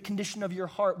me the condition of your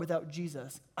heart without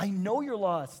Jesus. I know you're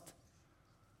lost.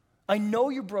 I know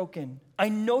you're broken. I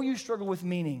know you struggle with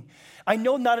meaning. I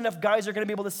know not enough guys are going to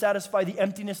be able to satisfy the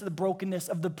emptiness of the brokenness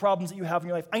of the problems that you have in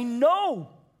your life. I know.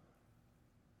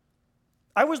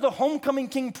 I was the homecoming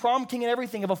king, prom king, and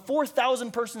everything of a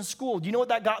 4,000 person school. Do you know what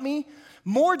that got me?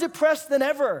 More depressed than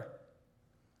ever.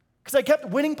 Because I kept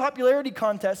winning popularity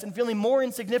contests and feeling more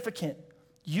insignificant.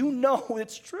 You know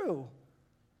it's true.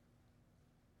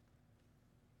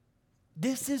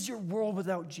 This is your world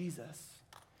without Jesus.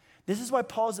 This is why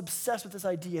Paul is obsessed with this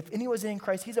idea. If anyone is in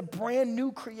Christ, he's a brand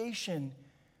new creation.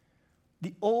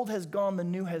 The old has gone, the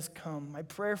new has come. My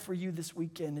prayer for you this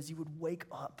weekend is you would wake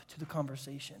up to the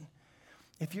conversation.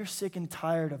 If you're sick and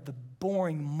tired of the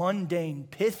boring, mundane,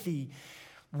 pithy,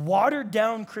 watered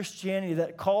down Christianity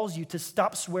that calls you to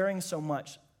stop swearing so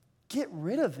much, get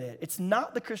rid of it. It's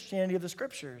not the Christianity of the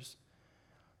scriptures.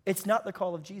 It's not the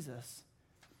call of Jesus.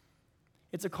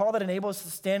 It's a call that enables us to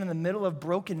stand in the middle of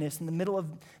brokenness, in the middle of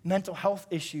mental health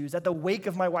issues, at the wake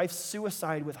of my wife's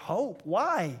suicide with hope.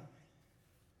 Why?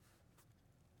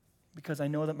 Because I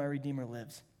know that my Redeemer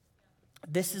lives.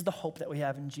 This is the hope that we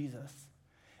have in Jesus.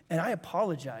 And I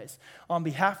apologize on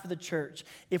behalf of the church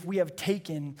if we have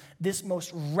taken this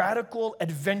most radical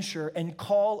adventure and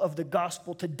call of the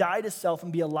gospel to die to self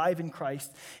and be alive in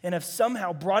Christ and have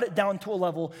somehow brought it down to a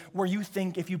level where you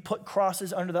think if you put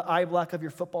crosses under the eye black of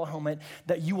your football helmet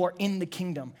that you are in the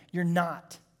kingdom. You're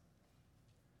not.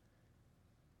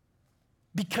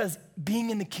 Because being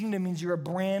in the kingdom means you're a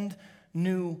brand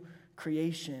new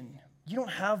creation. You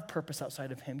don't have purpose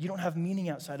outside of him. You don't have meaning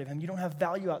outside of him. You don't have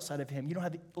value outside of him. You don't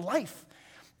have life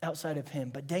outside of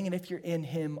him. But dang it, if you're in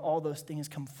him, all those things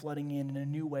come flooding in a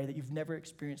new way that you've never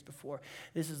experienced before.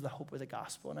 This is the hope of the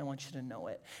gospel, and I want you to know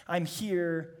it. I'm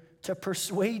here to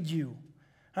persuade you.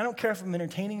 I don't care if I'm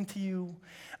entertaining to you.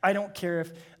 I don't care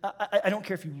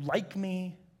if you like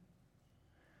me.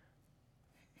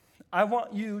 I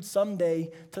want you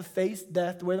someday to face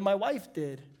death the way that my wife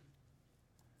did.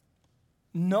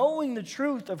 Knowing the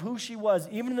truth of who she was,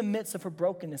 even in the midst of her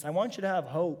brokenness. I want you to have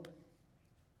hope.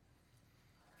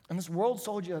 And this world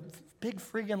sold you a big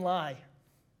friggin' lie.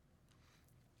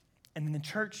 And in the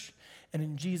church and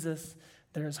in Jesus,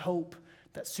 there is hope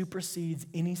that supersedes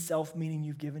any self-meaning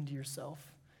you've given to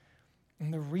yourself.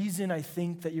 And the reason I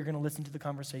think that you're going to listen to the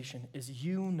conversation is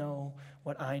you know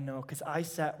what I know, because I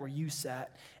sat where you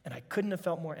sat, and I couldn't have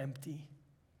felt more empty.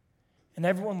 And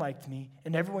everyone liked me,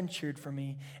 and everyone cheered for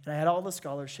me, and I had all the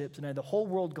scholarships, and I had the whole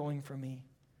world going for me.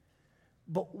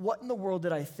 But what in the world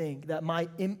did I think that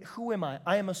who am I?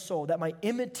 I am a soul, that my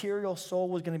immaterial soul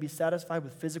was going to be satisfied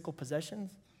with physical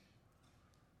possessions?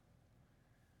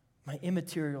 My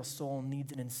immaterial soul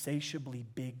needs an insatiably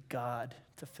big God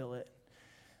to fill it,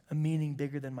 a meaning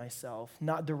bigger than myself,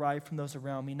 not derived from those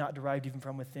around me, not derived even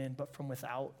from within, but from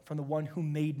without, from the one who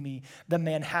made me, the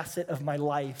Manhasset of my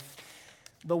life.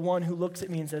 The one who looks at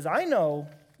me and says, I know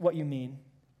what you mean.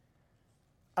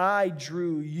 I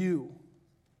drew you,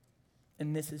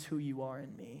 and this is who you are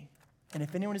in me. And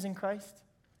if anyone is in Christ,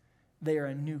 they are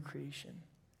a new creation.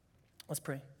 Let's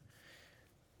pray.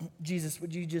 Jesus,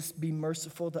 would you just be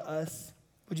merciful to us?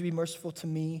 Would you be merciful to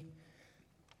me?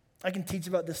 I can teach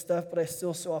about this stuff, but I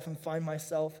still so often find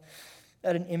myself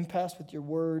at an impasse with your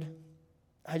word.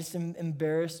 I just am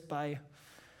embarrassed by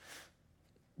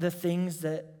the things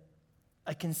that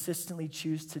I consistently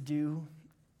choose to do.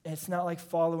 And it's not like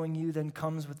following you then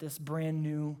comes with this brand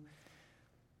new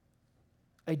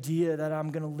idea that I'm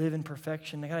going to live in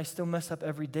perfection. Like, I still mess up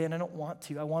every day, and I don't want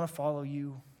to. I want to follow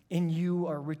you. In you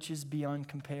are riches beyond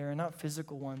compare, and not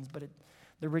physical ones, but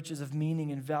the riches of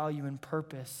meaning and value and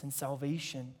purpose and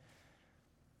salvation.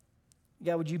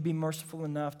 God, would you be merciful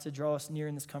enough to draw us near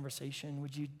in this conversation?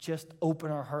 Would you just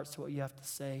open our hearts to what you have to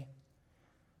say?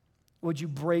 Would you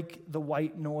break the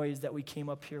white noise that we came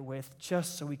up here with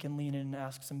just so we can lean in and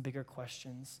ask some bigger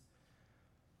questions?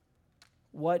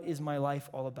 What is my life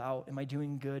all about? Am I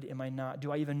doing good? Am I not?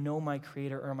 Do I even know my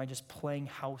Creator, or am I just playing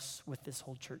house with this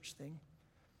whole church thing?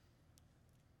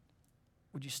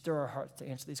 Would you stir our hearts to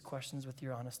answer these questions with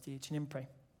your honesty? In your name we pray.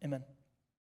 Amen.